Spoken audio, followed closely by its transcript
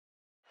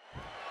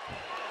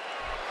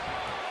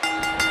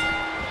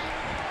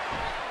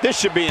This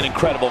should be an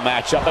incredible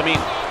matchup. I mean,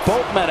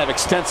 both men have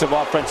extensive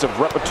offensive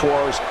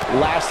repertoires,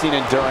 lasting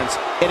endurance,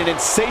 and an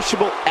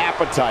insatiable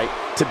appetite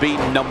to be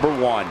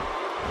 #1.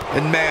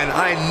 And man,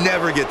 I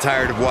never get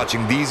tired of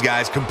watching these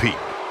guys compete.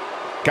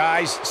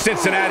 Guys,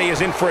 Cincinnati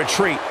is in for a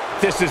treat.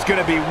 This is going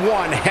to be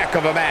one heck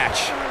of a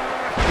match.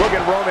 Look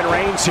at Roman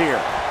Reigns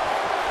here.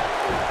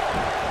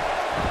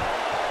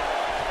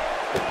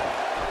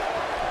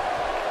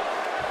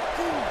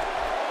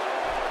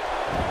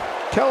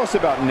 Tell us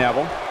about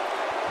Neville.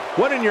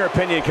 What, in your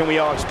opinion, can we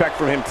all expect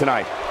from him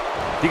tonight?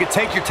 You can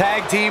take your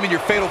tag team and your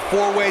fatal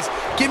four-ways.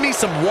 Give me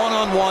some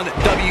one-on-one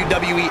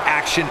WWE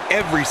action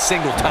every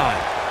single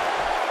time.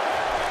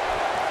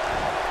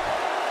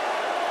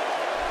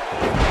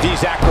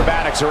 These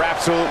acrobatics are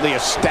absolutely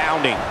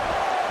astounding.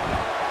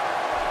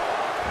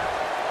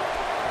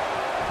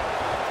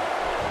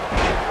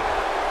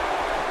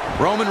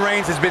 Roman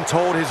Reigns has been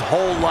told his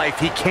whole life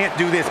he can't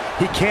do this,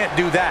 he can't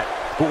do that.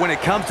 But when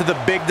it comes to the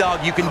big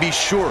dog, you can be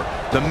sure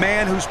the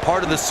man who's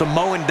part of the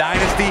Samoan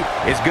dynasty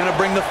is going to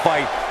bring the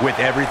fight with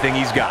everything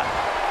he's got.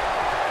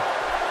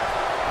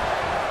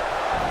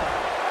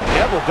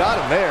 Neville got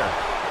him there.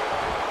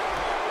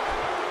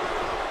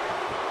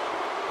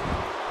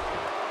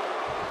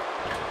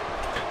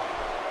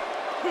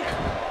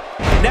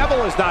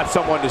 Neville is not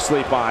someone to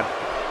sleep on.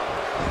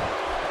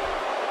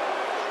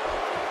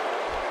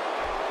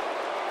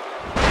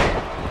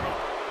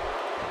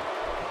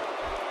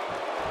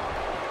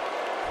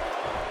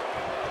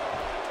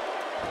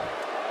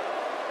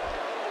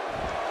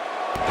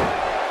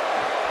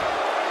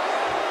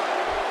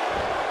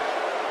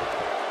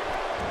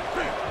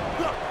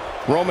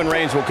 Roman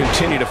Reigns will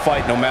continue to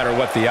fight no matter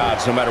what the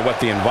odds, no matter what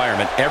the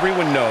environment.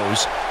 Everyone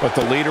knows what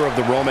the leader of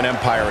the Roman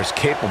Empire is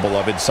capable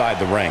of inside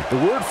the ring. The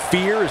word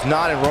fear is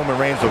not in Roman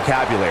Reigns'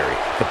 vocabulary.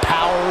 The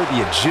power,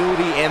 the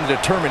agility, and the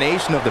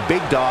determination of the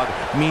big dog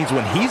means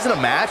when he's in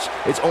a match,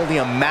 it's only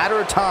a matter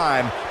of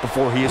time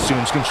before he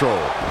assumes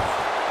control.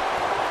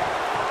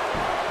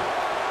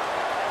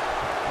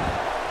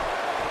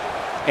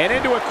 And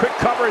into a quick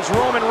cover is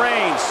Roman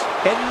Reigns.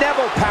 And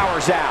Neville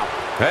powers out.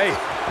 Hey,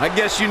 I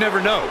guess you never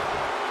know.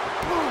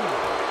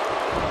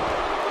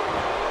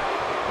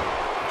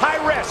 High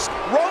risk.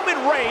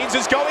 Roman Reigns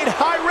is going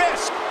high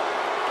risk.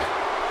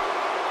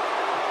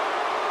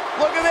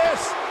 Look at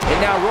this.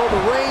 And now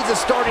Roman Reigns is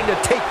starting to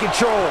take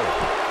control.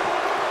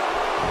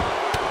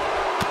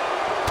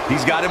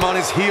 He's got him on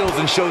his heels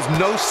and shows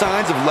no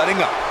signs of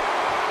letting up.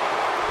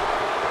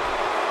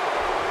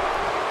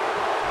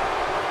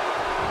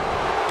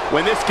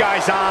 When this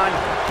guy's on,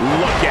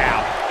 look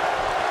out.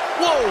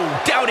 Whoa,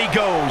 down he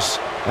goes.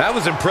 That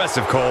was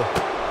impressive, Cole.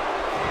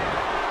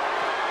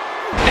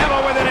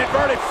 Neville with an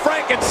inverted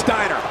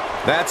Frankensteiner.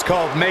 That's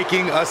called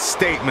making a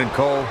statement,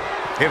 Cole.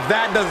 If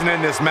that doesn't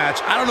end this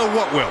match, I don't know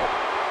what will.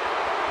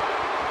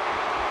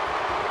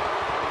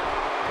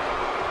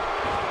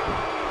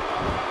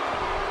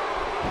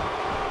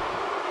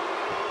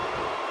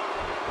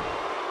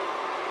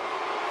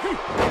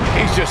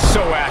 He's just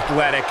so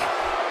athletic.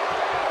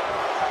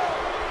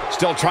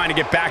 Still trying to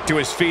get back to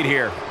his feet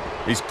here.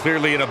 He's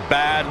clearly in a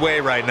bad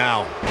way right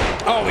now.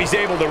 Oh, he's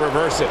able to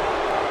reverse it.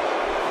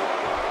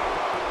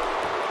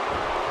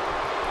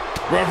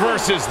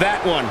 Reverses that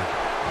one.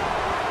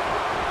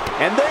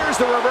 And there's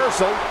the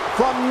reversal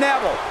from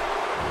Neville.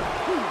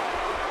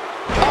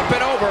 Up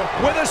and over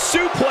with a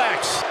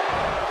suplex.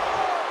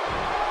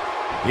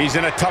 He's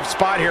in a tough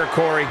spot here,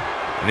 Corey.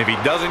 And if he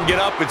doesn't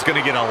get up, it's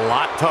going to get a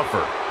lot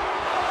tougher.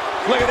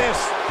 Look at this.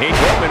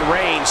 Roman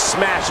Reigns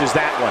smashes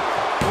that one.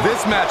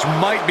 This match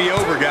might be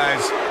over,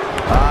 guys.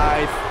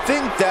 I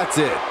think that's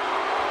it.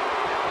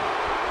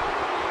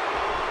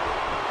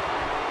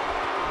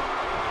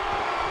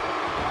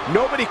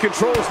 Nobody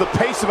controls the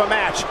pace of a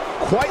match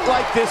quite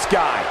like this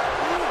guy.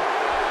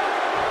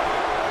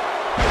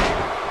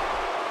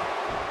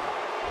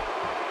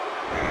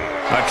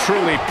 A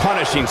truly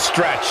punishing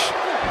stretch.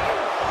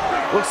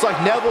 Looks like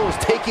Neville is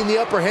taking the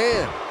upper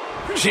hand.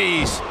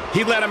 Jeez,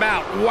 he let him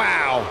out.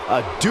 Wow.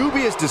 A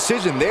dubious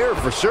decision there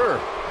for sure.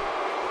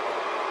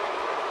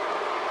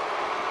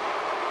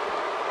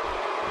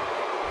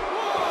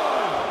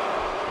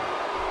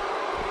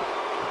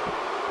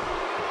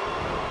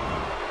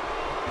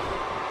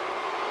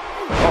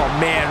 Oh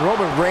man,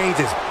 Roman Reigns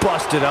is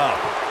busted up.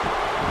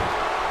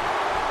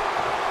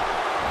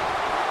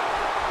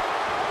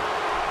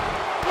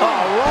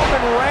 Oh,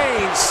 Roman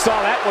Reigns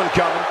saw that one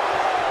coming.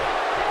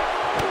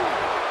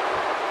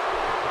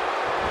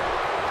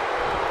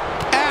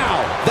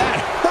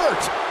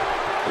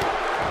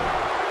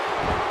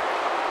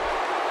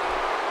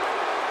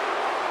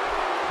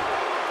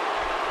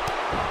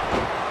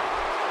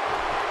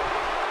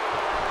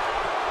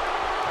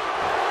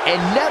 And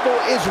Neville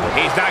is...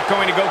 He's not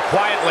going to go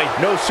quietly.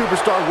 No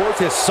superstar worth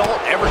his salt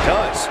ever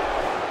does.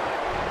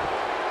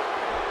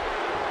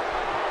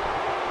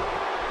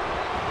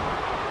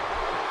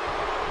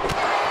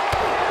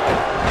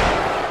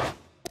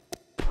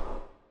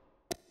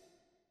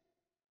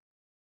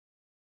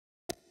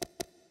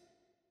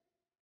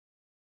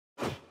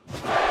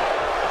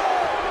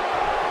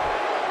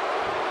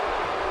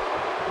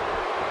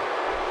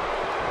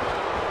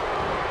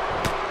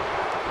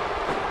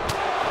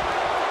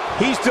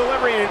 Just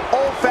delivering an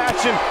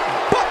old-fashioned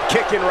butt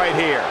kicking right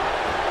here.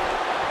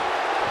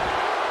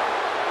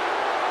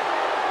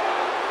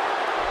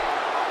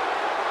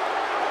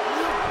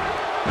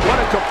 What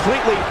a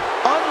completely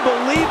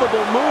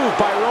unbelievable move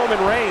by Roman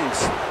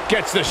Reigns.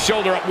 Gets the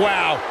shoulder up.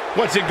 Wow,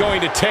 what's it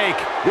going to take?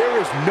 There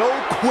is no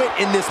quit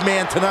in this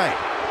man tonight.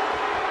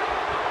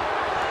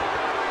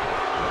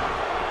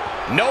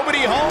 Nobody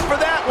home for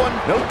that one.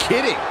 No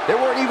kidding. There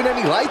weren't even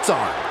any lights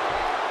on.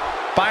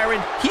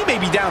 Byron, he may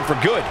be down for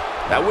good.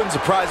 That wouldn't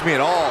surprise me at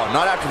all,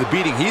 not after the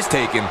beating he's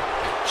taken.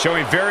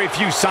 Showing very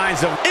few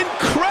signs of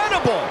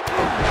incredible.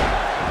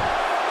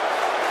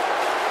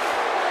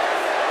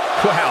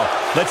 Wow,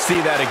 let's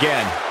see that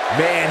again.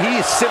 Man, he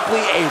is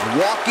simply a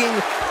walking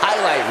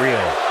highlight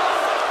reel.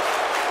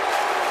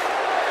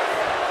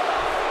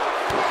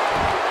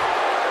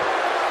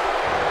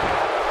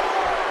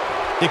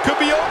 It could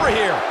be over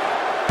here.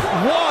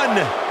 1,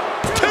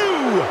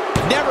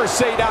 2. Never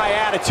say die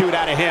attitude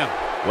out of him.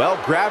 Well,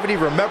 gravity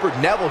remembered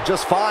Neville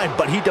just fine,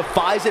 but he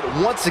defies it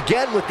once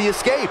again with the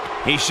escape.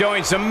 He's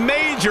showing some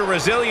major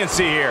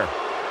resiliency here.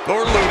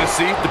 Or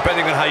lunacy,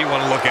 depending on how you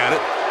want to look at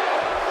it.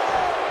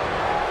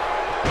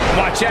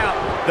 Watch out,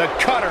 the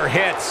cutter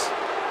hits.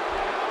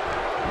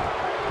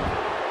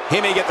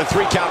 He may get the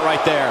 3 count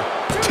right there.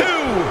 2.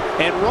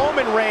 And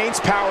Roman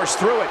Reigns powers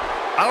through it.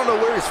 I don't know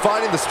where he's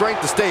finding the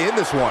strength to stay in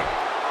this one.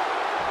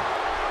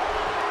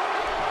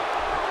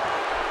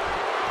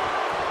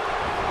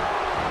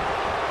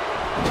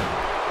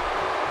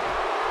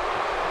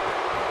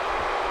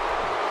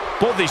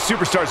 Both these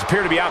superstars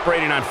appear to be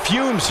operating on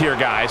fumes here,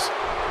 guys.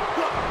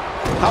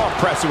 How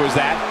impressive was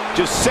that?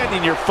 Just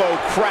sending your foe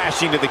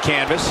crashing to the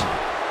canvas.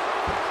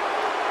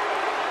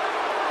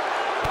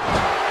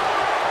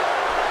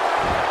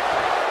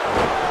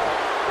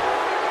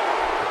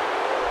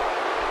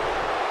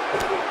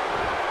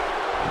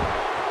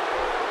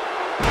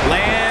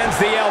 Lands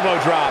the elbow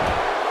drop.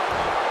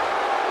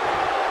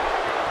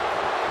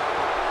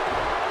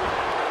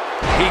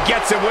 He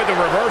gets him with a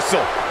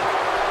reversal.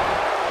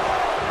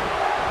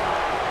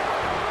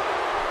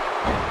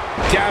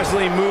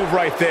 Dazzling move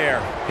right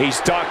there. He's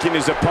stalking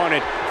his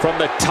opponent from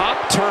the top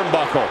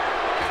turnbuckle.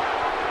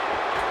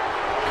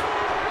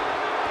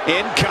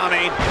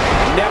 Incoming.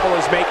 Neville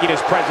is making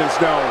his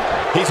presence known.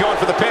 He's going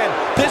for the pin.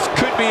 This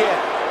could be it.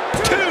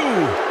 2.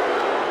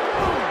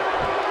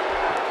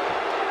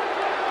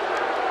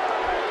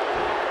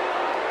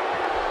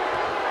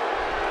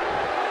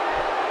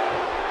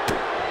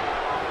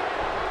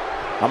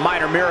 A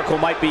minor miracle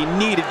might be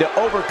needed to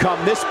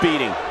overcome this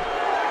beating.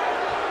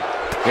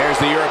 Here's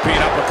the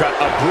European uppercut,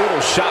 a brutal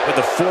shot with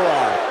the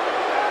forearm.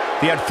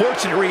 The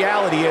unfortunate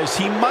reality is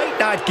he might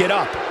not get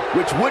up.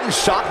 Which wouldn't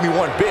shock me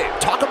one bit.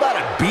 Talk about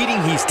a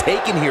beating he's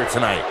taken here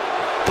tonight.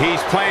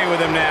 He's playing with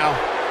him now.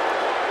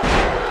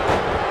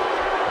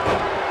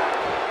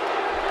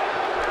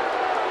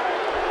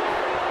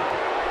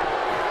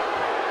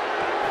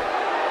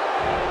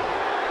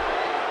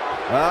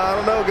 I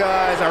don't know,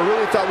 guys. I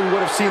really thought we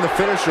would have seen the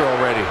finisher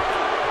already.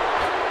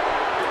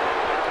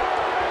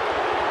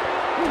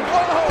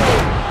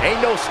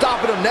 Ain't no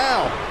stopping him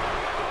now.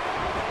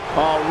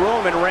 Oh,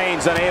 Roman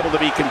Reigns unable to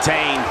be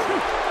contained.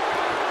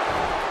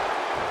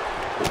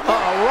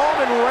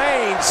 Roman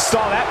Reigns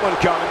saw that one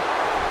coming.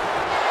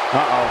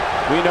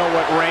 We know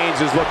what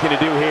Reigns is looking to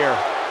do here.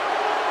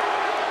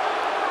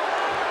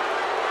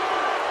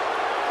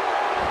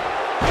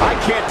 I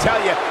can't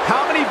tell you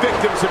how many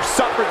victims have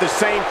suffered the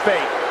same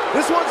fate.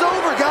 This one's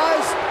over,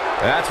 guys.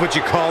 That's what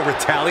you call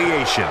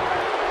retaliation.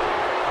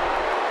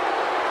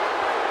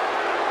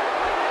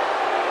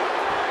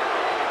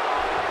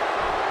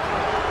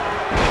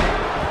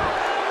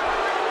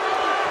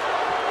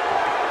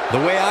 The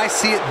way I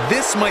see it,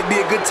 this might be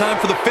a good time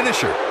for the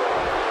finisher.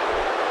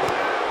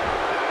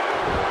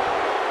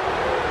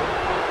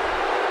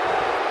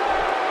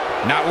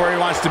 Not where he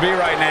wants to be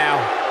right now.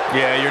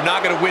 Yeah, you're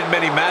not going to win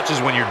many matches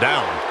when you're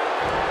down.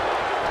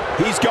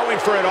 He's going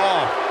for it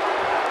all.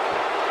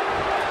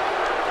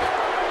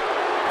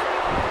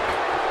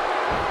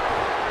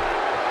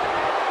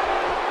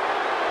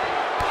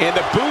 And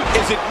the boot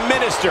is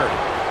administered.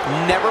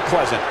 Never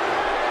pleasant.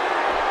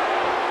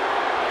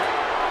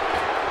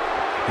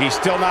 He's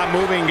still not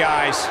moving,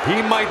 guys. He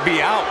might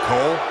be out,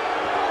 Cole.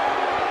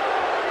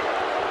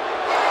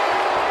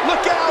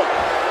 Look out!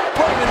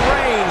 Roman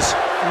Reigns.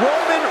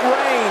 Roman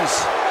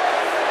Reigns.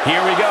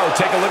 Here we go.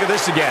 Take a look at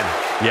this again.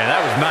 Yeah,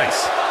 that was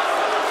nice.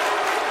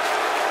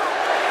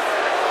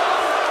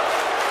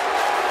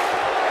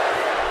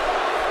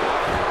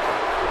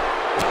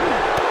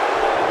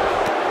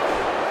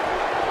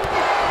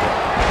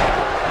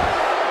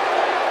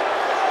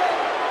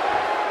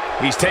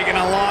 He's taking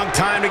a long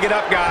time to get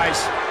up,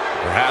 guys.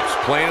 Perhaps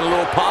playing a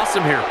little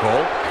possum here,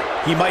 Cole.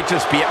 He might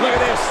just be... Look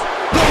at this.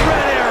 The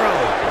red arrow.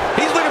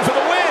 He's looking for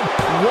the win.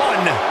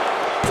 1,